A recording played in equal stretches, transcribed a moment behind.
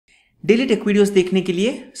Daily take videos देखने के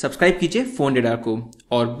लिए सब्सक्राइब कीजिए फोन रेडार को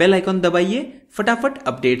और बेल आइकॉन दबाइए फटाफट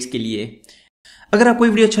अपडेट्स के लिए। अगर आपको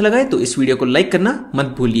ये वीडियो अच्छा लगा है तो इस वीडियो को लाइक करना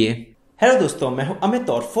मत भूलिए। हेलो दोस्तों, मैं हूं अमित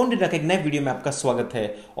और फोन डेटा के एक नए वीडियो में आपका स्वागत है।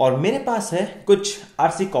 और मेरे पास है कुछ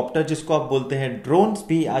आरसी कॉप्टर जिसको आप बोलते हैं ड्रोन्स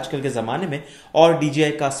भी आजकल के ज़माने में, और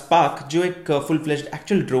DJI का स्पार्क जो एक फुल फ्लेज्ड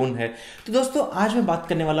एक्चुअल ड्रोन है। तो दोस्तों आज मैं बात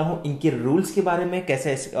करने वाला हूं इनके रूल्स के बारे में,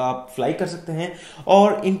 कैसे आप फ्लाई कर सकते हैं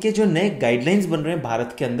और इनके जो नए गाइडलाइंस बन रहे हैं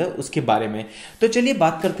भारत के अंदर उसके बारे में। तो चलिए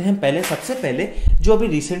बात करते हैं सबसे पहले जो अभी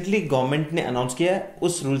रिसेंटली गवर्नमेंट ने अनाउंस किया है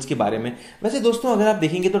उस रूल्स के बारे में। वैसे दोस्तों अगर आप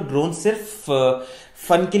देखेंगे तो ड्रोन सिर्फ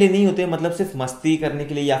फन के लिए नहीं होते, मतलब सिर्फ मस्ती करने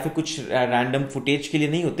के लिए या फिर कुछ रैंडम फुटेज के लिए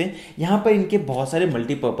नहीं होते। यहाँ पर इनके बहुत सारे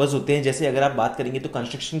मल्टीपर्पज होते हैं। जैसे अगर आप बात करेंगे तो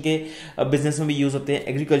कंस्ट्रक्शन के बिजनेस में भी यूज होते हैं,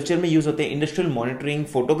 एग्रीकल्चर में यूज होते हैं, इंडस्ट्रियल मॉनिटरिंग,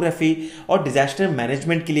 फोटोग्राफी और डिजास्टर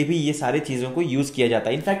मैनेजमेंट के लिए भी ये सारी चीजों को यूज किया जाता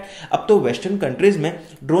है। इनफैक्ट अब तो वेस्टर्न कंट्रीज में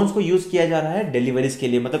ड्रोन्स को यूज किया जा रहा है डिलीवरीज के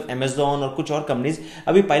लिए, मतलब अमेजॉन और कुछ और कंपनीज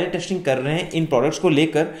अभी पायलट टेस्टिंग कर रहे हैं इन प्रोडक्ट्स को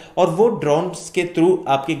लेकर, और वो ड्रोन्स के थ्रू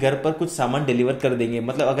आपके घर पर कुछ सामान डिलीवर कर देंगे।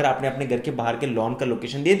 मतलब अगर आपने अपने घर के बाहर के लॉन का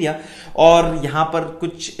लोकेशन दे दिया और यहां पर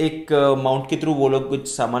कुछ एक माउंट के थ्रू वो लोग कुछ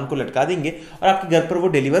सामान को लटका देंगे और आपके घर पर वो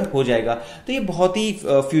डिलीवर हो जाएगा। तो ये बहुत ही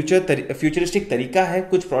फ्यूचरिस्टिक तरीका है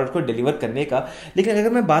कुछ प्रोडक्ट को डिलीवर करने का। लेकिन अगर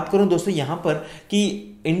मैं बात करूं दोस्तों यहां पर कि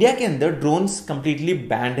इंडिया के अंदर ड्रोन्स कंप्लीटली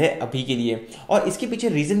बैंड है अभी के लिए, और इसके पीछे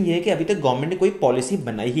रीजन ये है कि अभी तक गवर्नमेंट ने कोई पॉलिसी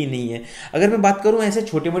बनाई ही नहीं है। अगर मैं बात करूं ऐसे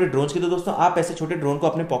छोटे मोटे ड्रोन्स की, तो दोस्तों आप ऐसे छोटे ड्रोन को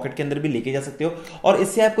अपने पॉकेट के अंदर भी लेके जा सकते हो और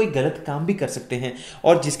इससे आप कोई गलत काम भी कर सकते हैं।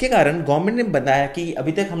 और जिसके कारण गवर्नमेंट ने बताया कि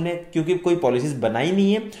अभी तक हमने क्योंकि कोई पॉलिसीज बनाई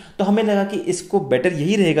नहीं है तो हमें लगा कि इसको बेटर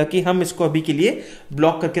यही रहेगा कि हम इसको अभी के लिए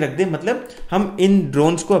ब्लॉक करके रख दें, मतलब हम इन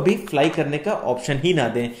ड्रोन्स को अभी फ्लाई करने का ऑप्शन ही ना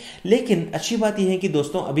दें। लेकिन अच्छी बात यह है कि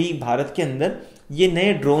दोस्तों अभी भारत के अंदर ये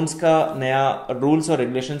नए ड्रोन्स का नया रूल्स और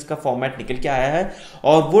रेगुलेशंस का फॉर्मेट निकल के आया है,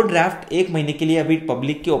 और वो ड्राफ्ट 1 महीने के लिए अभी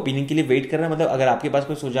पब्लिक के ओपिनियन के लिए वेट कर रहा है। मतलब अगर आपके पास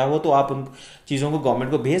कोई सुझाव हो तो आप उन चीज़ों को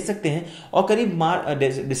गवर्नमेंट को भेज सकते हैं, और करीब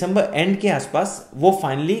दिसंबर एंड के आसपास वो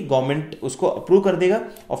फाइनली गवर्नमेंट उसको अप्रूव कर देगा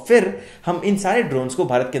और फिर हम इन सारे ड्रोन्स को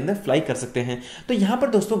भारत के अंदर फ्लाई कर सकते हैं। तो यहाँ पर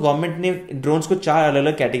दोस्तों गवर्नमेंट ने ड्रोन्स को 4 अलग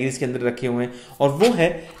अलग कैटेगरीज के अंदर रखे हुए हैं, और वो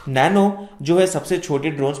है नैनो जो है सबसे छोटे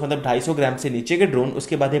ड्रोन्स, मतलब 250 ग्राम से नीचे के ड्रोन।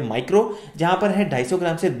 उसके बाद है माइक्रो जहां पर है 250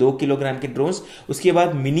 ग्राम से 2 किलोग्राम के ड्रोन्स। उसके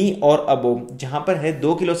बाद मिनी और अबो जहां पर है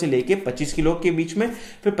 2 किलो से लेके 25 किलो के बीच में,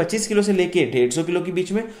 फिर 25 किलो से लेके 150 किलो के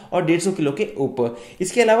बीच में और 150 किलो के ऊपर।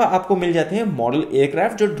 इसके अलावा आपको मिल जाते हैं मॉडल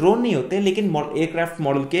एयरक्राफ्ट जो ड्रोन नहीं होते लेकिन एयरक्राफ्ट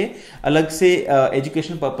मॉडल के अलग से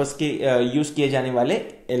एजुकेशन पर्पस के यूज किए जाने वाले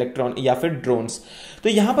इलेक्ट्रॉन या फिर ड्रोन्स। तो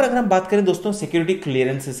यहां पर अगर हम बात करें दोस्तों सिक्योरिटी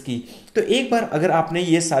क्लियरेंसेस की, तो एक बार अगर आपने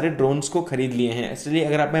ये सारे ड्रोन्स को खरीद लिए हैं, इसलिए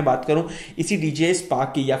अगर मैं बात करूं इसी DJI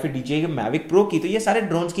स्पार्क की या फिर DJI मैविक प्रो की, तो ये सारे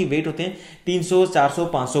ड्रोन्स की वेट होते हैं 300, 400,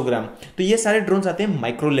 500 ग्राम। तो ये सारे ड्रोन्स आते हैं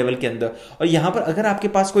माइक्रो लेवल के अंदर। और यहां पर अगर आपके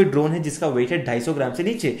पास कोई ड्रोन है जिसका वेट है 250 ग्राम से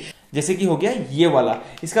नीचे, जैसे कि हो गया ये वाला,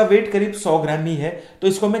 इसका वेट करीब 100 ग्राम ही है, तो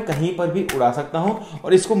इसको मैं कहीं पर भी उड़ा सकता हूं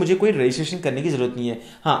और इसको मुझे कोई रजिस्ट्रेशन करने की जरूरत नहीं है।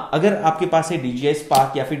 हाँ, अगर आपके पास है DJI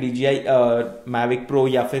स्पार्क या फिर DJI मैविक प्रो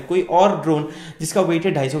या फिर कोई और ड्रोन जिसका वेट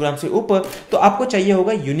है 250 ग्राम से ऊपर, तो आपको चाहिए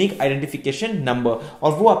होगा यूनिक आइडेंटिफिकेशन नंबर,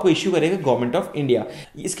 और वो आपको इश्यू करेगा गवर्नमेंट ऑफ इंडिया।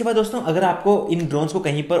 इसके बाद दोस्तों अगर आपको इन ड्रोन्स को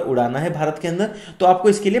कहीं पर उड़ाना है भारत के अंदर तो आपको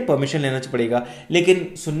इसके लिए परमिशन लेना पड़ेगा। लेकिन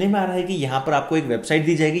सुनने में आ रहा है कि यहां पर आपको एक वेबसाइट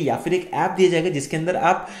दी जाएगी या फिर एक ऐप दिया जाएगा जिसके अंदर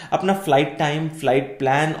आप अपना फ्लाइट टाइम, फ्लाइट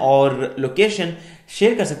प्लान और लोकेशन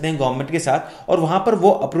शेयर कर सकते हैं गवर्नमेंट के साथ, और वहां पर वो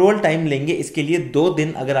अप्रूवल टाइम लेंगे इसके लिए 2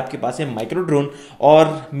 दिन। अगर आपके पास है माइक्रो ड्रोन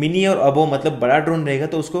और मिनी और अबो मतलब बड़ा ड्रोन रहेगा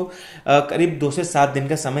तो उसको करीब 2 से 7 दिन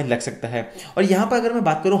का समय लग सकता है। और यहां पर अगर मैं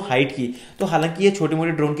बात करूं हाइट की, तो हालांकि ये छोटे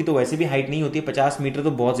मोटे ड्रोन की तो वैसे भी हाइट नहीं होती है, 50 मीटर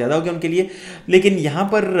तो बहुत ज्यादा हो गया उनके लिए। लेकिन यहां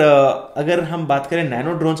पर अगर हम बात करें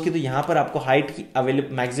नैनो ड्रोन्स की, तो यहां पर आपको हाइट की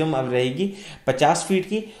मैक्सिमम रहेगी 50 फीट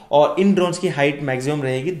की, और इन ड्रोन्स की हाइट मैक्सिमम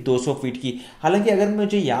रहेगी 200 फीट की। हालांकि अगर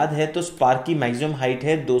मुझे याद है तो स्पार्क की मैक्सिमम हाइट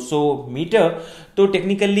है 200 मीटर, तो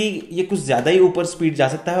टेक्निकली ये कुछ ज्यादा ही ऊपर स्पीड जा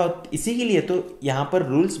सकता है, और इसी के लिए तो यहां पर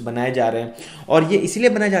रूल्स बनाए जा रहे हैं। और ये इसीलिए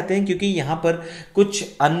बनाए जाते हैं क्योंकि यहां पर कुछ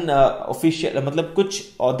अनऑफिशियल, मतलब कुछ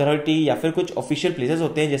अथॉरिटी या फिर कुछ ऑफिशियल प्लेसेस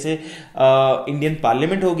होते हैं, जैसे इंडियन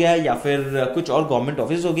पार्लियामेंट हो गया या फिर कुछ और गवर्नमेंट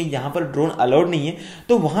ऑफिस हो गई, यहां पर ड्रोन अलाउड नहीं है।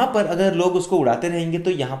 तो वहां पर अगर लोग उसको उड़ाते रहेंगे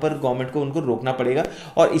तो यहां पर गवर्नमेंट को उनको रोकना पड़ेगा,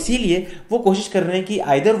 और इसीलिए वो कोशिश कर रहे हैं कि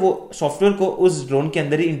आइदर वो सॉफ्टवेयर को उस ड्रोन के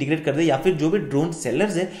अंदर ही इंटीग्रेट कर दे या फिर जो भी ड्रोन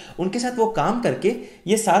सेलर्स है उनके साथ वो काम करके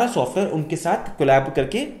ये सारा सॉफ्टवेयर उनके साथ कोलैब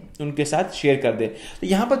करके उनके साथ शेयर कर दे। तो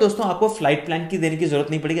यहां पर दोस्तों आपको फ्लाइट प्लान की देने की जरूरत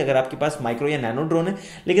नहीं पड़ेगी अगर आपके पास माइक्रो या नैनो ड्रोन है।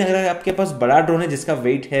 लेकिन अगर आपके पास बड़ा ड्रोन है जिसका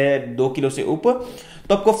वेट है 2 किलो से ऊपर,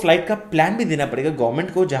 तो आपको फ्लाइट का प्लान भी देना पड़ेगा गवर्नमेंट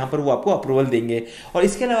को, जहां पर वो आपको अप्रूवल देंगे। और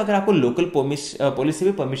इसके अलावा अगर आपको लोकल पुलिस से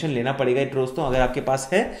भी परमिशन लेना पड़ेगा दोस्तों। अगर आपके पास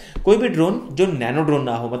है कोई भी ड्रोन जो नैनो ड्रोन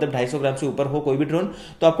ना हो, मतलब 250 ग्राम से ऊपर हो कोई भी ड्रोन,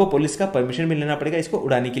 तो आपको पुलिस का परमिशन भी लेना पड़ेगा इसको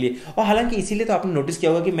उड़ाने के लिए। और हालांकि इसीलिए तो आपने नोटिस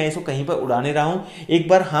किया होगा कि मैं इसको कहीं पर उड़ा नहीं रहा हूं। एक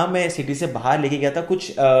बार हाँ मैं सिटी से बाहर लेके गया था,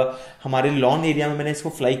 कुछ हमारे लॉन एरिया में मैंने इसको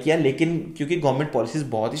फ्लाई किया, लेकिन क्योंकि गवर्नमेंट पॉलिसीज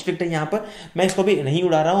बहुत ही स्ट्रिक्ट है यहाँ पर, मैं इसको भी नहीं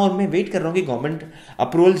उड़ा रहा हूँ। और मैं वेट कर रहा हूँ कि गवर्नमेंट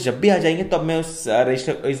अप्रूवल जब भी आ जाएंगे तब मैं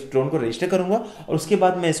इस ड्रोन को रजिस्टर करूंगा और उसके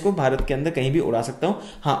बाद मैं इसको भारत के अंदर कहीं भी उड़ा सकता हूँ,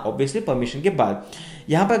 हाँ ऑब्वियसली परमिशन के बाद।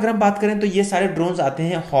 यहाँ पर अगर हम बात करें तो ये सारे ड्रोन्स आते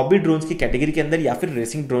हैं हॉबी ड्रोन्स की कैटेगरी के अंदर या फिर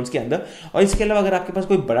रेसिंग ड्रोन्स के अंदर। और इसके अलावा अगर आपके पास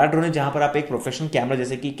कोई बड़ा ड्रोन है जहां पर आप एक प्रोफेशनल कैमरा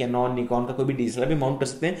जैसे कि कैनन निकॉन का कोई भी डीएसएलआर भी माउंट कर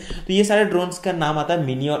सकते हैं, तो ये सारे ड्रोन्स का नाम आता है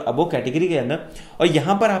मिनी और अबो कैटेगरी के अंदर। और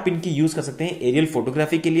यहां पर आप इनकी यूज कर सकते हैं एरियल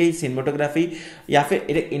फोटोग्राफी के लिए, सिनेमेटोग्राफी या फिर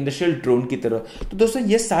एक इंडस्ट्रियल ड्रोन की तरह। तो दोस्तों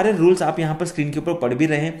ये सारे रूल्स आप यहाँ पर स्क्रीन के ऊपर पढ़ भी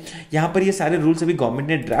रहे हैं। यहाँ पर ये सारे रूल्स अभी गवर्नमेंट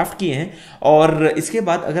ने ड्राफ्ट किए हैं। और इसके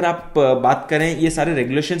बाद अगर आप बात करें ये सारे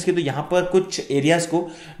रेगुलेशंस की, तो यहाँ पर कुछ एरियाज को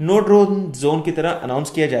नो ड्रोन जोन की तरह अनाउंस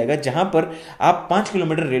किया जाएगा, जहां पर आप 5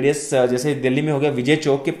 किलोमीटर रेडियस, जैसे दिल्ली में हो गया विजय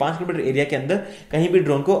चौक के 5 किलोमीटर एरिया के अंदर कहीं भी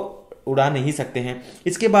ड्रोन को उड़ा नहीं सकते हैं।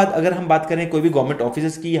 इसके बाद अगर हम बात करें कोई भी गवर्नमेंट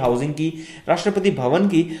ऑफिस की, हाउसिंग की, राष्ट्रपति भवन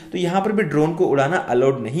की, तो यहां पर भी ड्रोन को उड़ाना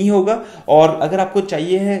अलाउड नहीं होगा। और अगर आपको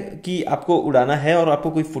चाहिए है कि आपको उड़ाना है और आपको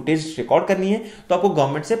कोई फुटेज रिकॉर्ड करनी है तो आपको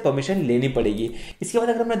गवर्नमेंट से परमिशन लेनी पड़ेगी। इसके बाद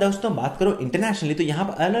अगर मैं दोस्तों बात करूं इंटरनेशनली, तो यहां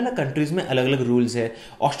पर अलग अलग कंट्रीज में अलग अलग रूल्स है।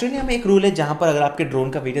 ऑस्ट्रेलिया में एक रूल है जहां पर अगर आपके ड्रोन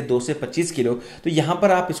का वेट है 2 से 25 किलो, तो यहां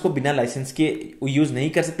पर आप इसको बिना लाइसेंस के यूज नहीं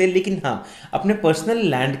कर सकते, लेकिन हाँ अपने पर्सनल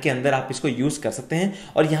लैंड के अंदर आप इसको यूज कर सकते हैं।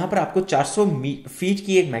 और यहां पर आपको 400 फीट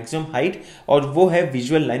की एक मैक्सिमम हाइट और वो है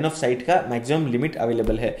विजुअल लाइन ऑफ साइट का मैक्सिमम लिमिट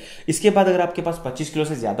अवेलेबल है। इसके बाद अगर आपके पास 25 किलो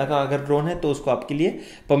से ज्यादा का अगर ड्रोन है तो उसको आपके लिए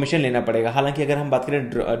परमिशन लेना पड़ेगा। हालांकि अगर हम बात करें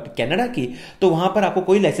कनाडा की, तो वहां पर आपको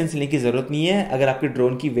कोई लाइसेंस लेने की जरूरत नहीं है अगर आपके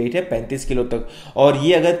ड्रोन की वेट है 35 किलो तक, और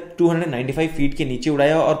ये अगर 295 फीट के नीचे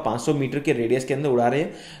उड़ाया और 500 मीटर के रेडियस के अंदर उड़ा रहे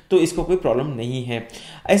हैं तो इसको कोई प्रॉब्लम नहीं है।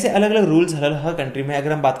 ऐसे अलग अलग रूल्स हर कंट्री में।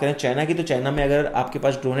 अगर हम बात करें चाइना की, तो चाइना में अगर आपके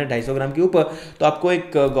पास ड्रोन है 250 ग्राम के ऊपर, तो आपको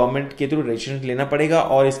एक गवर्नमेंट के थ्रू रजिस्ट्रेशन लेना पड़ेगा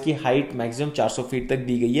और इसकी हाइट मैक्सिमम 400 फीट तक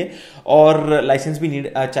दी गई है। और लाइसेंस भी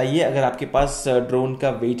चाहिए अगर आपके पास ड्रोन का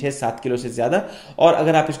वेट है 7 किलो से ज्यादा और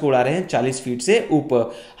अगर आप इसको उड़ा रहे हैं 40 फीट से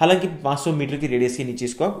ऊपर। हालांकि 500 मीटर की रेडियस के नीचे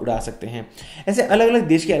इसको आप उड़ा सकते हैं। ऐसे अलग अलग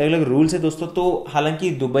देश के अलग अलग रूल्स है दोस्तों। तो हालांकि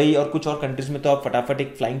दुबई और कुछ और कंट्रीज में तो आप फटाफट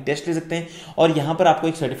एक फ्लाइंग टेस्ट ले सकते हैं और यहां पर आपको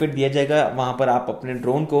एक सर्टिफिकेट दिया जाएगा, वहां पर आप अपने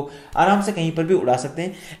ड्रोन को आराम से कहीं पर भी उड़ा सकते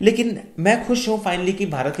हैं। लेकिन मैं खुश हूं फाइनली कि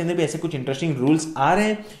भारत के अंदर भी ऐसे कुछ इंटरेस्टिंग रूल्स आ रहे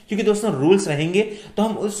हैं, क्योंकि दोस्तों रूल्स रहेंगे तो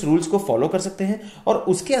हम उस रूल्स को फॉलो कर सकते हैं और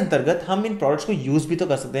उसके अंतर्गत हम इन प्रोडक्ट्स को यूज भी तो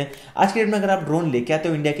कर सकते हैं। आज के डेट में अगर आप ड्रोन लेके आते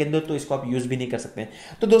हो इंडिया के अंदर तो इसको आप यूज भी नहीं कर सकते हैं।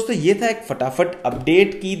 तो दोस्तों ये था एक फटाफट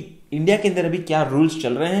अपडेट की इंडिया के अंदर अभी क्या रूल्स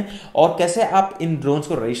चल रहे हैं और कैसे आप इन ड्रोन्स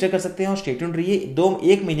को रजिस्टर कर सकते हैं। और स्टे ट्यून्ड रहिए,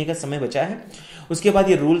 1 महीने का समय बचा है, उसके बाद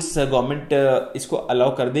ये रूल्स गवर्नमेंट इसको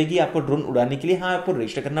अलाउ कर देगी आपको ड्रोन उड़ाने के लिए। हाँ आपको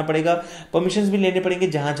रजिस्टर करना पड़ेगा, परमिशंस भी लेने पड़ेंगे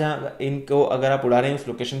जहां जहां इनको अगर आप उड़ा रहे हैं उस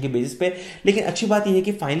लोकेशन के बेसिस पे। लेकिन अच्छी बात यह है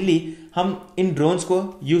कि फाइनली हम इन ड्रोन्स को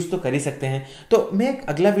यूज तो कर ही सकते हैं। तो मैं एक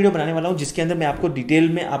अगला वीडियो बनाने वाला हूं जिसके अंदर मैं आपको डिटेल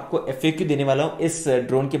में आपको FAQ देने वाला हूं इस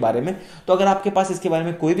ड्रोन के बारे में। तो अगर आपके पास इसके बारे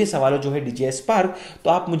में कोई भी सवाल हो जो है DJI Spark, तो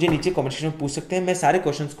आप मुझे नीचे कमेंट सेक्शन में पूछ सकते हैं। मैं सारे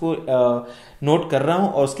क्वेश्चंस को नोट कर रहा हूं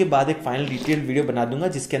और उसके बाद एक फाइनल डिटेल वीडियो बना दूंगा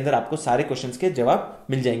जिसके अंदर आपको सारे क्वेश्चंस के जवाब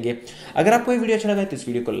मिल जाएंगे। अगर आपको ये वीडियो अच्छा लगा तो इस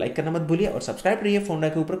वीडियो को लाइक करना मत भूलिए और सब्सक्राइब रहिए फोनडा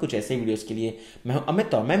के ऊपर कुछ ऐसे वीडियोस के लिए। मैं हूं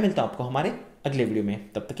अमित और मैं मिलता हूं आपको हमारे अगले वीडियो में।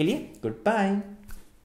 तब तक के लिए गुड बाय।